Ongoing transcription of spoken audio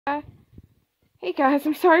Hey guys,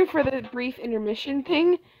 I'm sorry for the brief intermission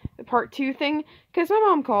thing, the part 2 thing, because my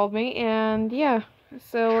mom called me, and yeah,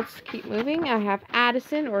 so let's keep moving. I have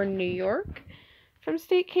Addison, or New York, from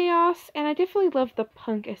State Chaos, and I definitely love the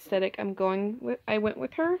punk aesthetic I went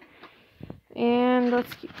with her. And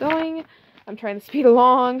let's keep going. I'm trying to speed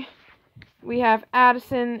along. We have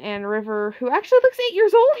Addison and River, who actually looks 8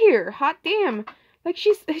 years old here. Hot damn. Like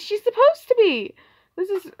she's supposed to be. This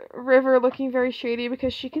is River looking very shady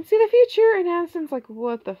because she can see the future, and Addison's like,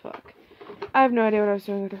 what the fuck? I have no idea what I was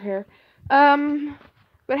doing with her hair.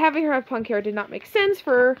 But having her have punk hair did not make sense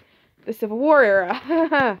for the Civil War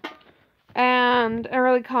era. And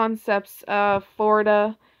early concepts of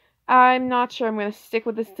Florida. I'm not sure I'm going to stick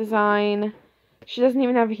with this design. She doesn't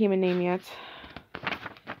even have a human name yet.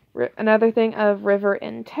 Another thing of River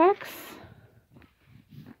and Tex,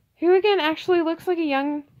 who again actually looks like a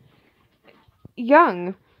young.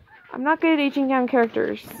 I'm not good at aging down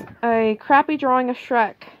characters. A crappy drawing of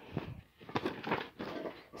Shrek.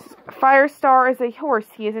 Firestar is a horse.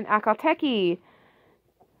 He is an Akateki,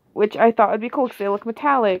 which I thought would be cool because they look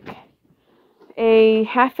metallic. A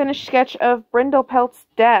half-finished sketch of Brindlepelt's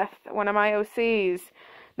death, one of my OCs.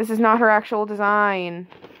 This is not her actual design.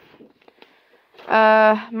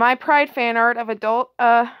 My Pride fan art of adult,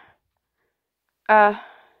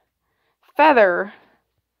 Feather.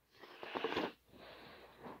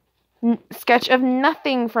 Sketch of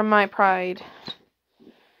nothing from My Pride.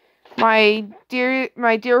 My dear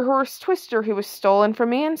horse Twister, who was stolen from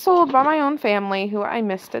me and sold by my own family, who I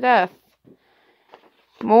miss to death.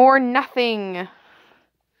 More nothing.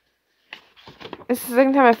 This is the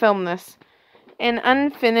second time I filmed this. An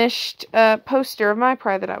unfinished poster of My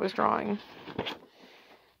Pride that I was drawing.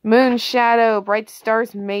 Moon Shadow, Bright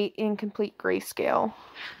Stars Mate in complete grayscale.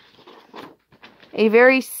 A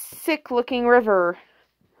very sick-looking River.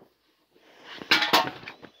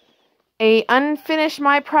 A unfinished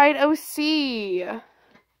My Pride OC.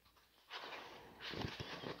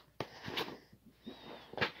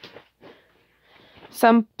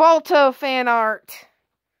 Some Balto fan art.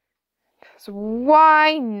 So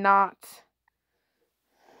why not?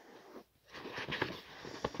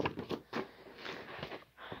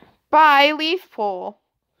 By Leafpool.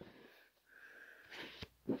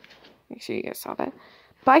 Make sure you guys saw that.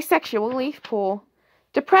 Bisexual Leafpool.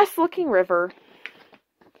 Depressed looking River.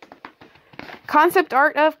 Concept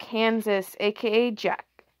art of Kansas, aka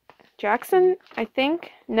Jackson, I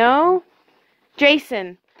think? No?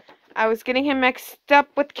 Jason. I was getting him mixed up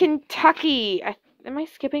with Kentucky. Am I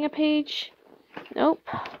skipping a page? Nope.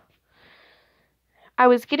 I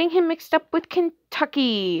was getting him mixed up with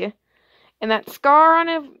Kentucky. And that scar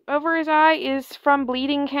over his eye is from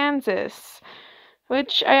Bleeding, Kansas.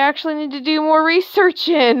 Which I actually need to do more research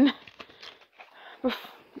in.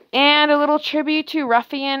 And a little tribute to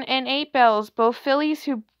Ruffian and 8 Bells, both fillies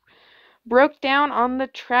who broke down on the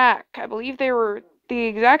track. I believe they were the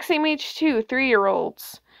exact same age too,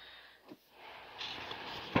 3-year-olds.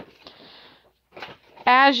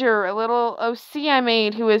 Azure, a little OC I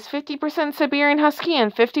made, who is 50% Siberian Husky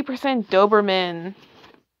and 50% Doberman.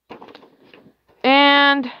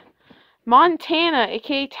 And Montana,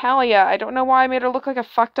 aka Talia. I don't know why I made her look like a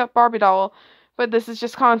fucked up Barbie doll, but this is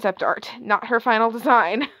just concept art, not her final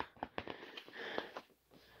design.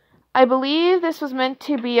 I believe this was meant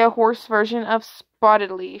to be a horse version of Spotted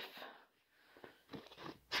Leaf.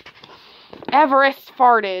 Everest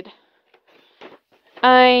farted.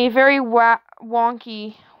 A very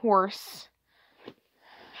wonky horse.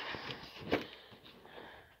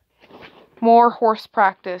 More horse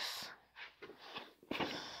practice.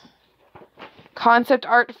 Concept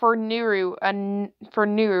art for Nuru,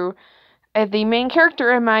 the main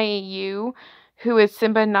character in my AU, who is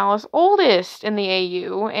Simba and Nala's oldest in the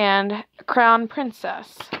AU, and Crown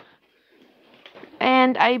Princess.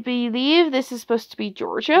 And I believe this is supposed to be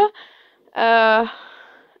Georgia.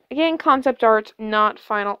 Again, concept art, not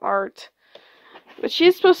final art. But she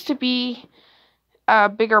is supposed to be a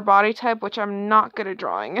bigger body type, which I'm not good at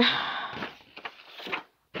drawing.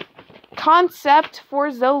 Concept for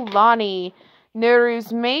Zolani,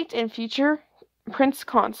 Nuru's mate and future prince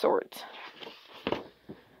consort.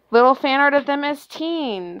 Little fan art of them as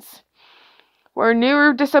teens, where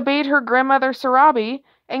Nuru disobeyed her grandmother Sarabi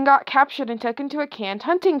and got captured and taken to a canned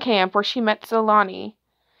hunting camp where she met Zolani.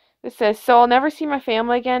 It says, so I'll never see my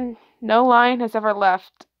family again. No lion has ever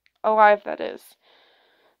left. Alive, that is.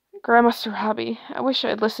 Grandma Sarabi, I wish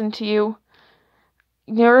I'd listened to you.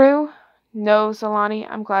 Nuru? No, Zolani,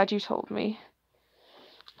 I'm glad you told me.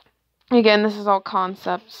 Again, this is all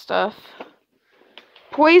concept stuff.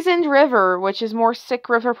 Poisoned River, which is more sick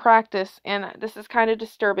river practice, and this is kind of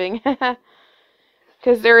disturbing.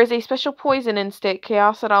 Because there is a special poison in State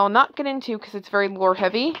Chaos that I will not get into because it's very lore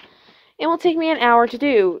heavy. It will take me an hour to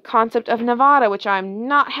do. Concept of Nevada, which I'm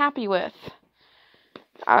not happy with.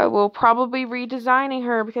 I will probably be redesigning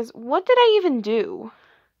her because what did I even do?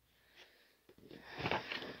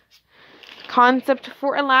 Concept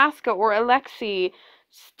for Alaska or Alexei.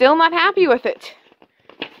 Still not happy with it.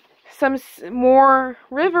 Some more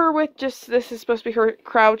river with just, this is supposed to be her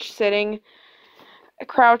crouched sitting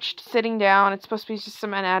down. It's supposed to be just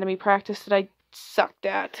some anatomy practice that I sucked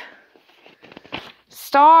at.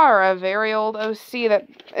 Star, a very old OC that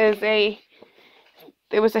is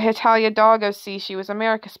it was a Hetalia dog OC. She was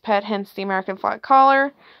America's pet, hence the American flag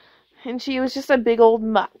collar. And she was just a big old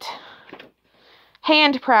mutt.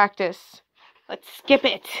 Hand practice. Let's skip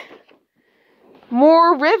it.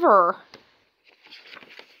 More river.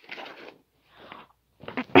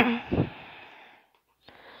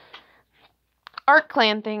 Art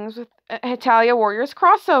Clan things with Hetalia Warriors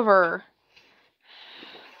crossover.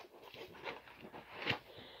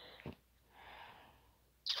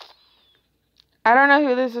 I don't know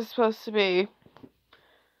who this is supposed to be.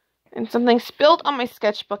 And something spilled on my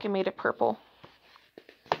sketchbook and made it purple.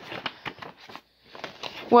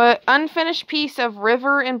 What unfinished piece of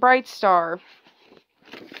River and Brightstar.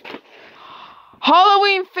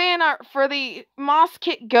 Halloween fan art for the Moss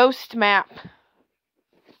Kit Ghost map.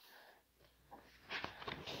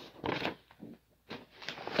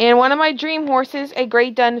 And one of my dream horses, a Grey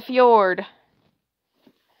Dun Fjord.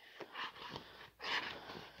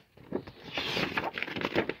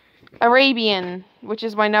 Arabian, which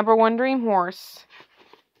is my #1 dream horse.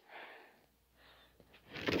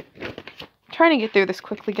 Trying to get through this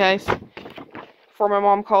quickly, guys, before my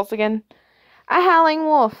mom calls again. A Howling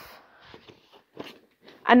Wolf.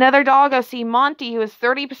 Another dog, I see Monty, who is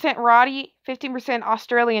 30% Rottie, 15%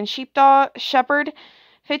 Australian Shepherd,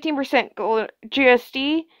 15%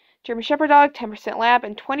 GSD, German Shepherd Dog, 10% Lab,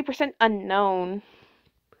 and 20% Unknown.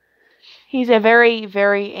 He's a very,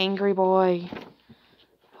 very angry boy.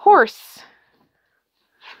 Horse.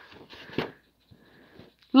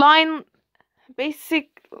 Basic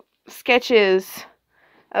sketches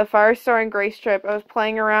of Firestar and Graystripe. I was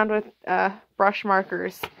playing around with brush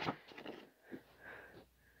markers.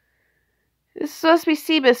 This is supposed to be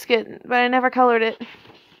Seabiscuit, but I never colored it.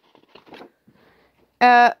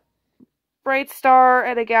 Brightstar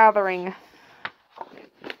at a Gathering.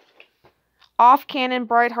 Off-Cannon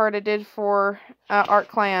Brightheart I did for Art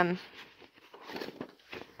Clan.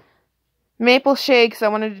 Maple Shakes, I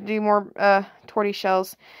wanted to do more tortie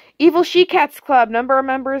shells. Evil She-Cats Club, number of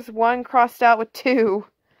members 1 crossed out with 2.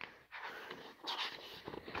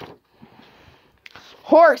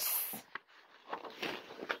 Horse.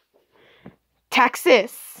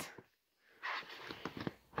 Texas.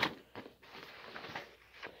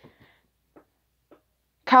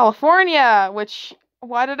 California, which,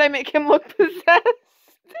 why did I make him look possessed?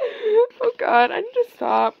 Oh god, I need to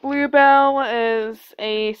stop. Bluebell is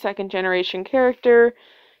a 2nd generation character.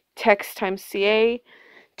 Text times CA.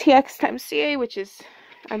 TX times CA, which is,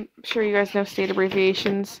 I'm sure you guys know state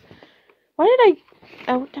abbreviations. Why did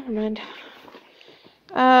I, oh, never mind.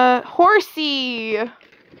 Horsey.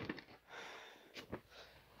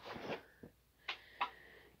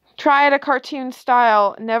 Try it a cartoon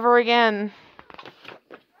style. Never again.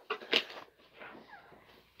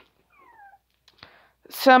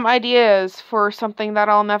 Some ideas for something that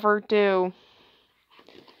I'll never do.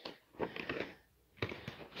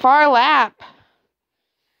 Far Lap.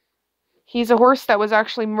 He's a horse that was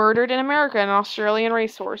actually murdered in America, an Australian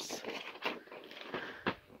racehorse.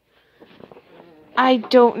 I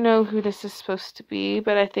don't know who this is supposed to be,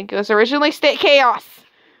 but I think it was originally State Chaos.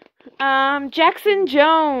 Jackson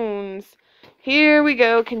Jones. Here we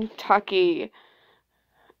go, Kentucky.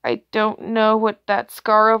 I don't know what that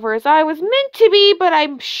scar over his eye was meant to be, but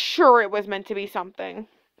I'm sure it was meant to be something.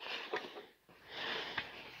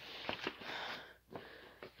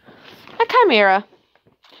 A Chimera.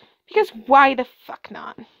 Because why the fuck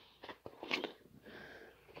not?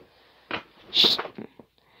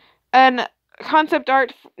 And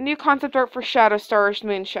new concept art for Shadow Star's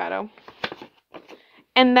Moon Shadow.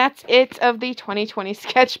 And that's it of the 2020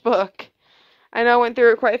 sketchbook. I know I went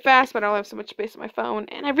through it quite fast, but I don't have so much space on my phone.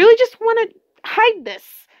 And I really just want to hide this.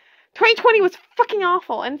 2020 was fucking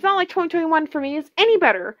awful. And it's not like 2021 for me is any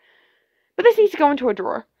better. But this needs to go into a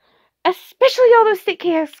drawer. Especially all those State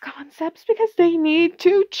Chaos concepts, because they need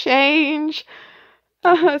to change.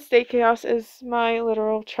 State Chaos is my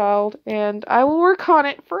literal child, and I will work on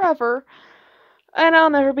it forever. And I'll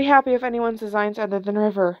never be happy with anyone's designs other than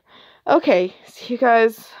River. Okay, see you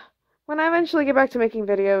guys when I eventually get back to making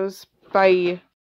videos. Bye.